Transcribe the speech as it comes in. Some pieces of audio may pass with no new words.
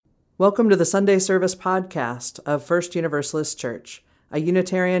Welcome to the Sunday Service podcast of First Universalist Church, a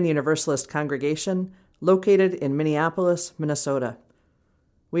Unitarian Universalist congregation located in Minneapolis, Minnesota.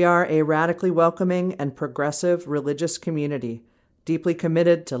 We are a radically welcoming and progressive religious community, deeply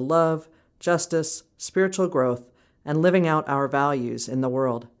committed to love, justice, spiritual growth, and living out our values in the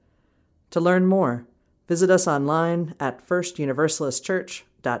world. To learn more, visit us online at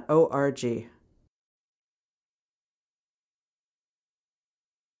firstuniversalistchurch.org.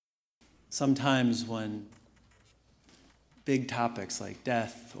 Sometimes when big topics like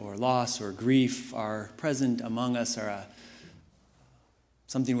death or loss or grief are present among us, are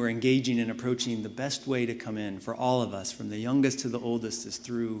something we're engaging in, approaching, the best way to come in for all of us, from the youngest to the oldest, is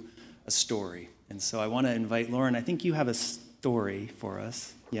through a story. And so I want to invite Lauren. I think you have a story for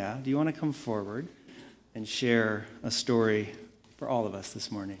us. Yeah? Do you want to come forward and share a story for all of us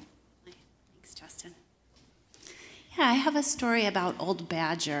this morning? Thanks, Justin. Yeah, I have a story about Old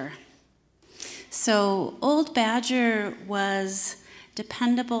Badger. So Old Badger was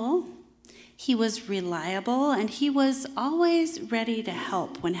dependable, he was reliable, and he was always ready to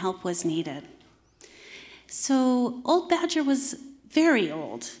help when help was needed. So Old Badger was very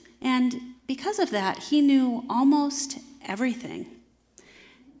old, and because of that, he knew almost everything.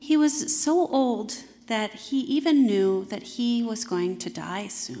 He was so old that he even knew that he was going to die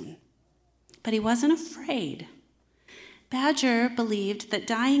soon, but he wasn't afraid. Badger believed that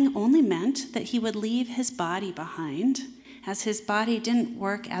dying only meant that he would leave his body behind, as his body didn't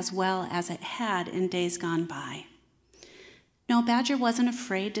work as well as it had in days gone by. No, Badger wasn't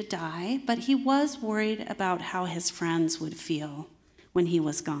afraid to die, but he was worried about how his friends would feel when he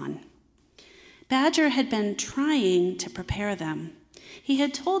was gone. Badger had been trying to prepare them. He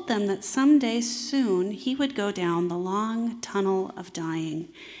had told them that someday soon he would go down the long tunnel of dying,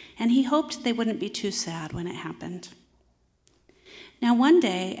 and he hoped they wouldn't be too sad when it happened. Now one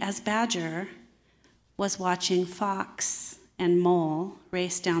day, as Badger was watching Fox and Mole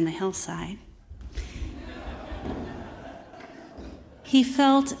race down the hillside, he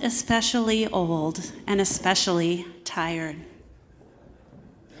felt especially old and especially tired.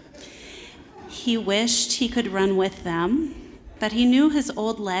 He wished he could run with them, but he knew his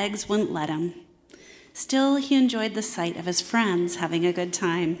old legs wouldn't let him. Still, he enjoyed the sight of his friends having a good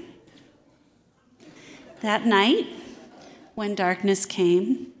time. That night, when darkness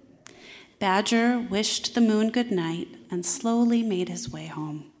came, Badger wished the moon good night and slowly made his way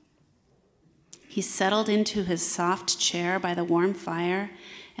home. He settled into his soft chair by the warm fire,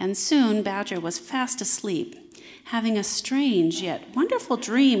 and soon Badger was fast asleep, having a strange yet wonderful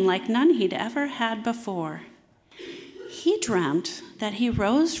dream like none he'd ever had before. He dreamt that he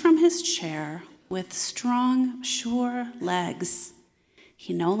rose from his chair with strong, sure legs.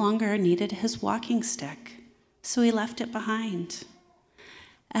 He no longer needed his walking stick, so he left it behind.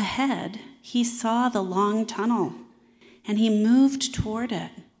 Ahead, he saw the long tunnel, and he moved toward it,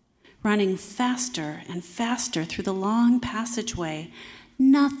 running faster and faster through the long passageway.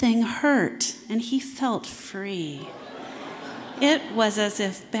 Nothing hurt, and he felt free. It was as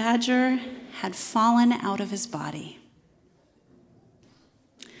if Badger had fallen out of his body.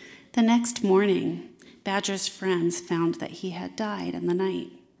 The next morning, Badger's friends found that he had died in the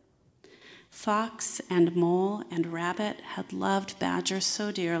night. Fox and Mole and Rabbit had loved Badger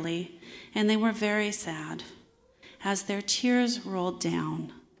so dearly, and they were very sad. As their tears rolled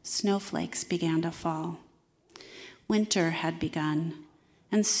down, snowflakes began to fall. Winter had begun,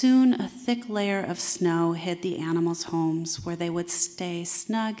 and soon a thick layer of snow hid the animals' homes, where they would stay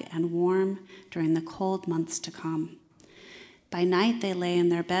snug and warm during the cold months to come. By night, they lay in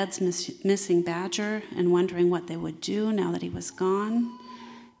their beds missing Badger and wondering what they would do now that he was gone.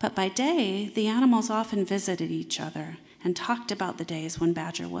 But by day, the animals often visited each other and talked about the days when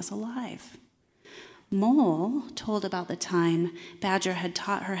Badger was alive. Mole told about the time Badger had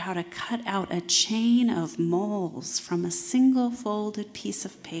taught her how to cut out a chain of moles from a single folded piece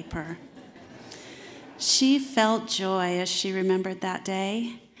of paper. She felt joy as she remembered that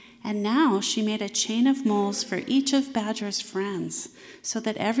day, and now she made a chain of moles for each of Badger's friends, so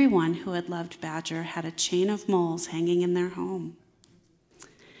that everyone who had loved Badger had a chain of moles hanging in their home.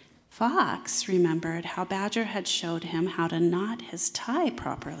 Fox remembered how Badger had showed him how to knot his tie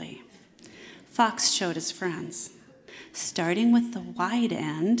properly. Fox showed his friends. Starting with the wide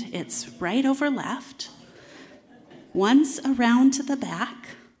end, it's right over left, once around to the back,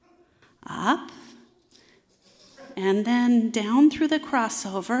 up, and then down through the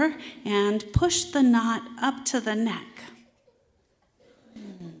crossover and push the knot up to the neck.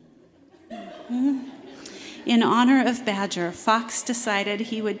 In honor of Badger, Fox decided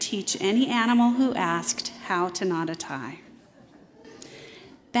he would teach any animal who asked how to knot a tie.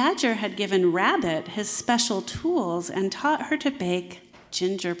 Badger had given Rabbit his special tools and taught her to bake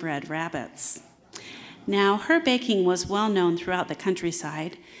gingerbread rabbits. Now, her baking was well known throughout the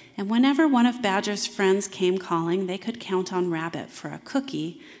countryside, and whenever one of Badger's friends came calling, they could count on Rabbit for a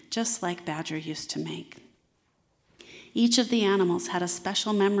cookie, just like Badger used to make. Each of the animals had a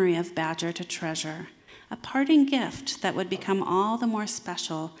special memory of Badger to treasure, a parting gift that would become all the more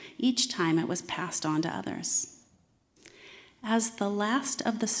special each time it was passed on to others. As the last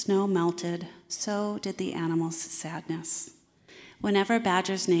of the snow melted, so did the animals' sadness. Whenever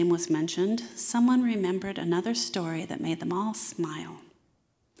Badger's name was mentioned, someone remembered another story that made them all smile.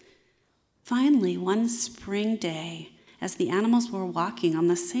 Finally, one spring day, as the animals were walking on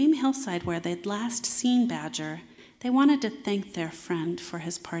the same hillside where they'd last seen Badger, they wanted to thank their friend for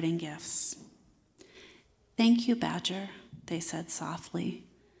his parting gifts. "Thank you, Badger," they said softly,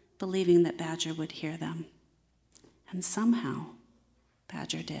 believing that Badger would hear them. And somehow,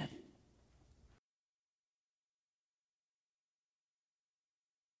 Badger did.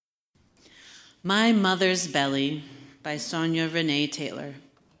 My Mother's Belly by Sonia Renee Taylor.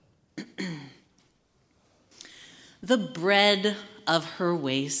 The bread of her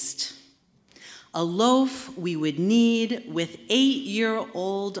waist, a loaf we would knead with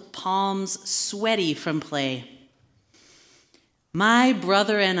 8-year-old palms sweaty from play. My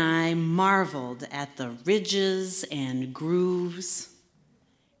brother and I marveled at the ridges and grooves,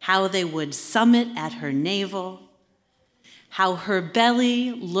 how they would summit at her navel, how her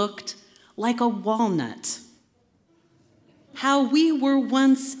belly looked like a walnut, how we were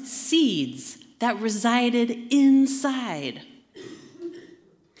once seeds that resided inside.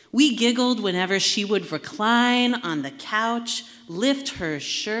 We giggled whenever she would recline on the couch, lift her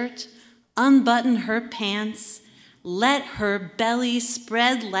shirt, unbutton her pants, let her belly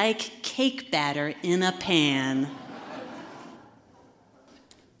spread like cake batter in a pan.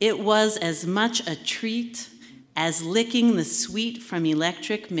 It was as much a treat as licking the sweet from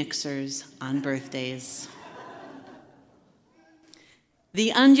electric mixers on birthdays.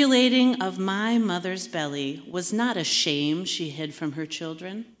 The undulating of my mother's belly was not a shame she hid from her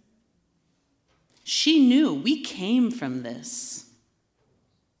children. She knew we came from this,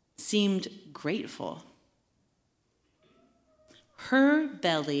 seemed grateful. Her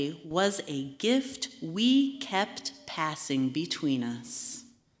belly was a gift we kept passing between us.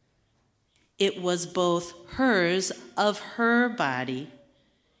 It was both hers of her body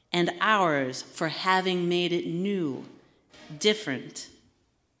and ours for having made it new, different.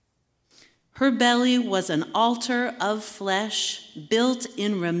 Her belly was an altar of flesh built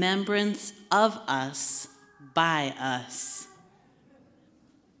in remembrance of us, by us.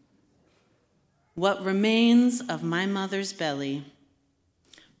 What remains of my mother's belly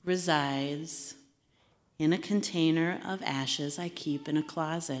resides in a container of ashes I keep in a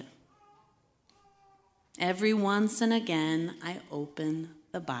closet. Every once and again, I open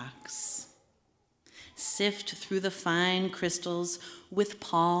the box, sift through the fine crystals with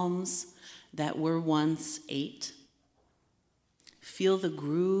palms that were once 8. Feel the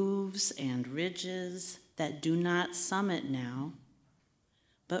grooves and ridges that do not summit now,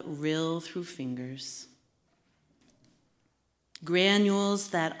 but rill through fingers. Granules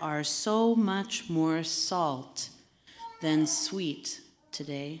that are so much more salt than sweet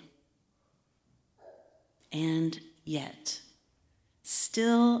today. And yet,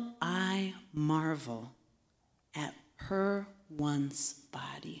 still I marvel at her once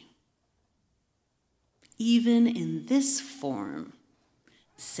body. Even in this form,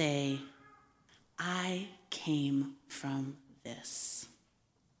 say, I came from this.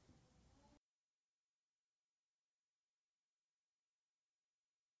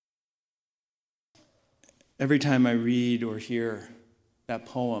 Every time I read or hear that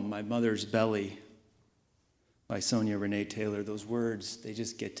poem, My Mother's Belly, by Sonia Renee Taylor, those words, they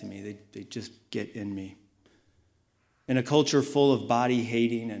just get to me. They just get in me. In a culture full of body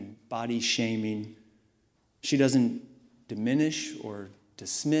hating and body shaming, she doesn't diminish or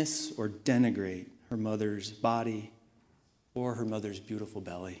dismiss or denigrate her mother's body or her mother's beautiful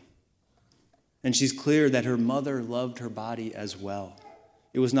belly. And she's clear that her mother loved her body as well.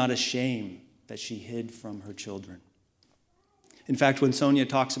 It was not a shame that she hid from her children. In fact, when Sonia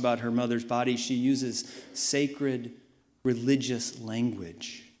talks about her mother's body, she uses sacred religious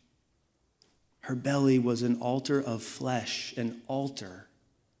language. Her belly was an altar of flesh, an altar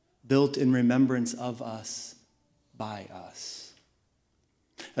built in remembrance of us, by us.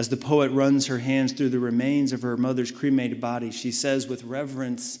 As the poet runs her hands through the remains of her mother's cremated body, she says with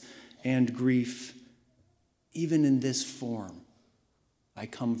reverence and grief, even in this form, I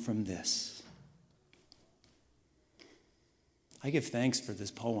come from this. I give thanks for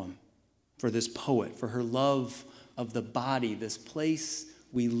this poem, for this poet, for her love of the body, this place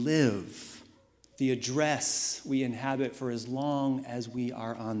we live, the address we inhabit for as long as we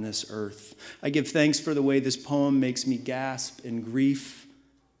are on this earth. I give thanks for the way this poem makes me gasp in grief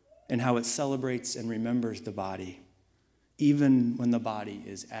and how it celebrates and remembers the body, even when the body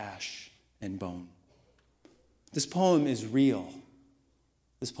is ash and bone. This poem is real.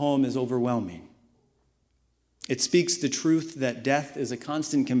 This poem is overwhelming. It speaks the truth that death is a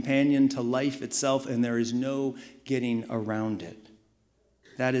constant companion to life itself, and there is no getting around it.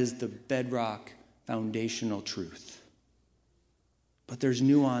 That is the bedrock, foundational truth. But there's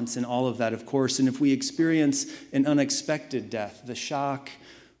nuance in all of that, of course, and if we experience an unexpected death, the shock,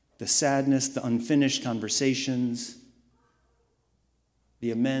 the sadness, the unfinished conversations,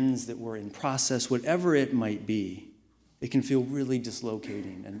 the amends that were in process, whatever it might be, it can feel really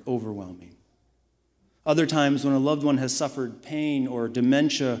dislocating and overwhelming. Other times when a loved one has suffered pain or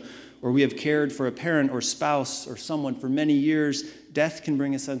dementia, or we have cared for a parent or spouse or someone for many years, death can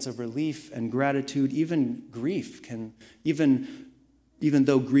bring a sense of relief and gratitude. Even grief can, even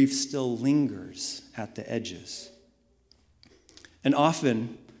though grief still lingers at the edges. And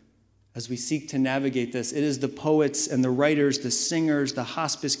often, as we seek to navigate this, it is the poets and the writers, the singers, the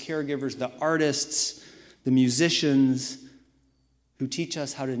hospice caregivers, the artists, the musicians who teach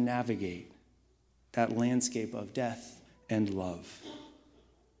us how to navigate that landscape of death and love.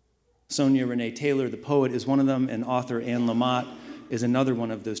 Sonia Renee Taylor, the poet, is one of them, and author Anne Lamott is another one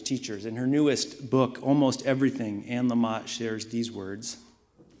of those teachers. In her newest book, Almost Everything, Anne Lamott shares these words.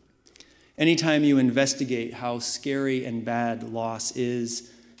 Anytime you investigate how scary and bad loss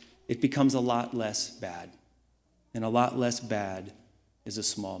is, it becomes a lot less bad. And a lot less bad is a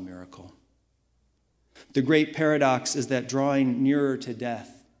small miracle. The great paradox is that drawing nearer to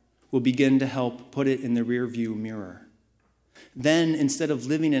death will begin to help put it in the rearview mirror. Then, instead of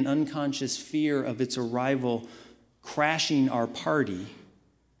living in unconscious fear of its arrival crashing our party,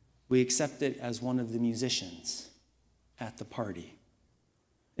 we accept it as one of the musicians at the party.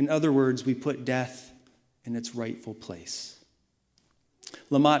 In other words, we put death in its rightful place.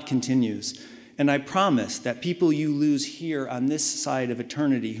 Lamott continues, and I promise that people you lose here on this side of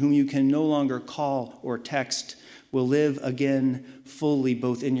eternity, whom you can no longer call or text, will live again fully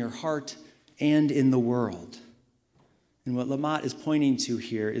both in your heart and in the world. And what Lamott is pointing to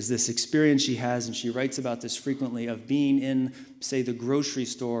here is this experience she has, and she writes about this frequently, of being in, say, the grocery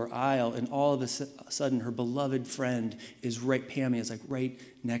store aisle, and all of a sudden her beloved friend is Pammy is like right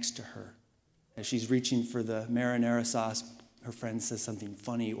next to her. As she's reaching for the marinara sauce, her friend says something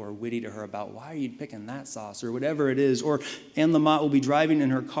funny or witty to her about, why are you picking that sauce, or whatever it is. Or Anne Lamott will be driving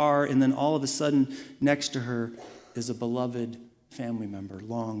in her car, and then all of a sudden next to her is a beloved family member,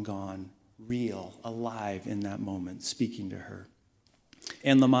 long gone, real, alive in that moment, speaking to her.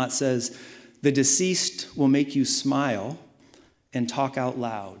 Anne Lamott says, the deceased will make you smile and talk out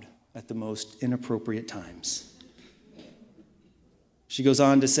loud at the most inappropriate times. She goes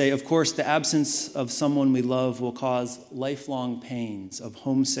on to say, of course, the absence of someone we love will cause lifelong pains of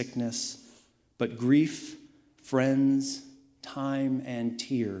homesickness, but grief, friends, time, and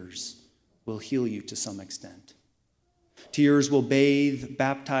tears will heal you to some extent. Tears will bathe,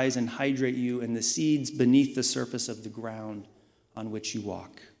 baptize, and hydrate you in the seeds beneath the surface of the ground on which you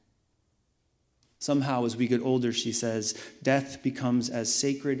walk. Somehow, as we get older, she says, death becomes as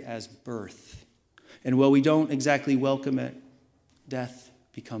sacred as birth. And while we don't exactly welcome it, death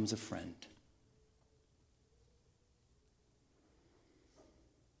becomes a friend.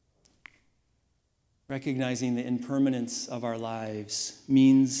 Recognizing the impermanence of our lives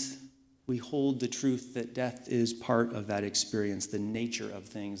means we hold the truth that death is part of that experience, the nature of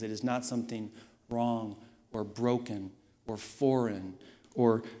things. It is not something wrong or broken or foreign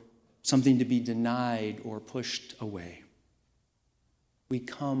or something to be denied or pushed away. We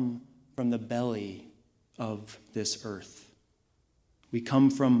come from the belly of this earth. We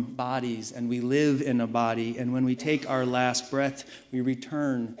come from bodies and we live in a body, and when we take our last breath, we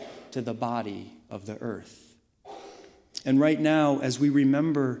return to the body of the earth. And right now, as we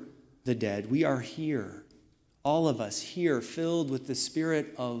remember the dead, we are here, all of us here, filled with the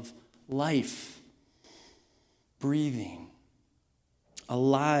spirit of life, breathing,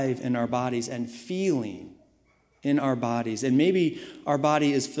 alive in our bodies and feeling in our bodies. And maybe our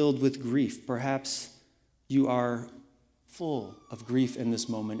body is filled with grief. Perhaps you are full of grief in this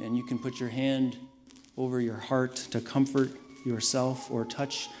moment, and you can put your hand over your heart to comfort yourself, or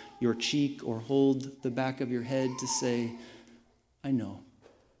touch your cheek, or hold the back of your head to say, I know.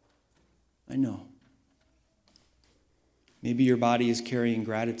 Maybe your body is carrying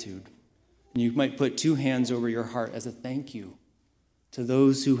gratitude, and you might put two hands over your heart as a thank you to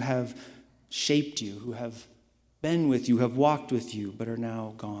those who have shaped you, who have been with you, have walked with you, but are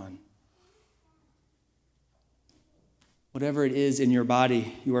now gone. Whatever it is in your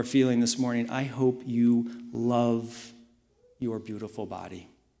body you are feeling this morning, I hope you love your beautiful body.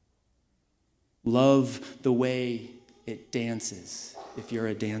 Love the way it dances, if you're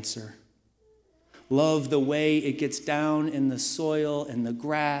a dancer. Love the way it gets down in the soil and the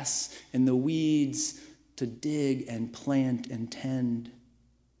grass and the weeds to dig and plant and tend.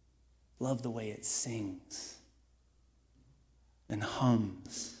 Love the way it sings and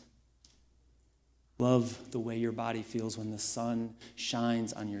hums. Love the way your body feels when the sun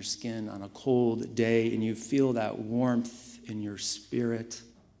shines on your skin on a cold day and you feel that warmth in your spirit.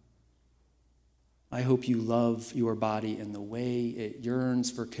 I hope you love your body and the way it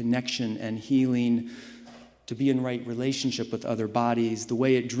yearns for connection and healing, to be in right relationship with other bodies, the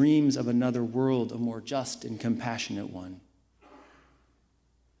way it dreams of another world, a more just and compassionate one.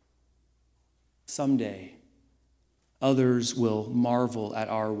 Someday, others will marvel at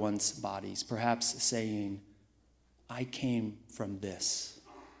our once bodies, perhaps saying, I came from this.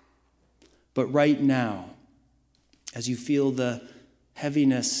 But right now, as you feel the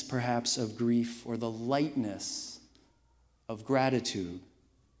heaviness perhaps of grief, or the lightness of gratitude,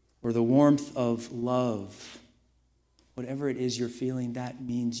 or the warmth of love, whatever it is you're feeling, that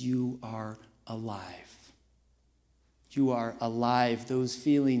means you are alive. You are alive. Those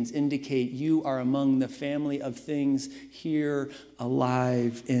feelings indicate you are among the family of things here,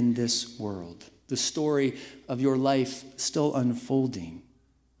 alive in this world. The story of your life still unfolding.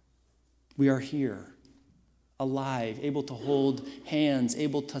 We are here, alive, able to hold hands,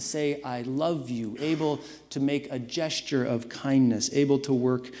 able to say, I love you, able to make a gesture of kindness, able to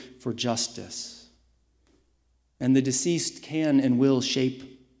work for justice. And the deceased can and will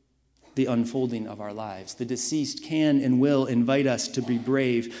shape the unfolding of our lives. The deceased can and will invite us to be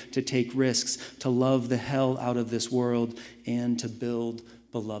brave, to take risks, to love the hell out of this world, and to build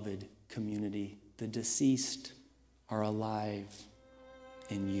beloved community. The deceased are alive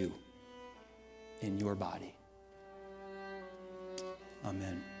in you, in your body.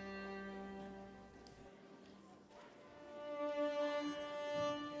 Amen.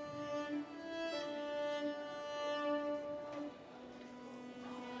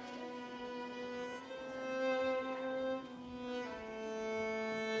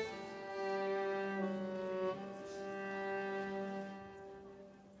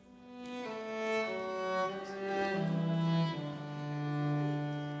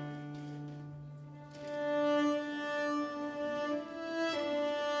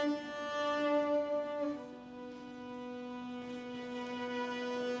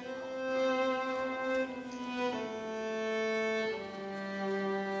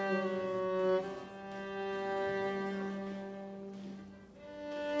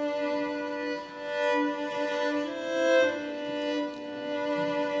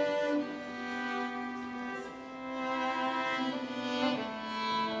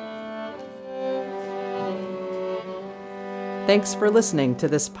 Thanks for listening to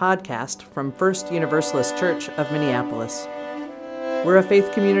this podcast from First Universalist Church of Minneapolis. We're a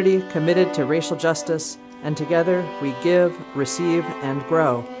faith community committed to racial justice, and together we give, receive, and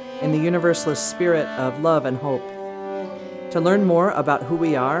grow in the Universalist spirit of love and hope. To learn more about who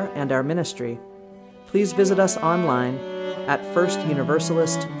we are and our ministry, please visit us online at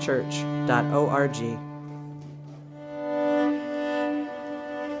firstuniversalistchurch.org.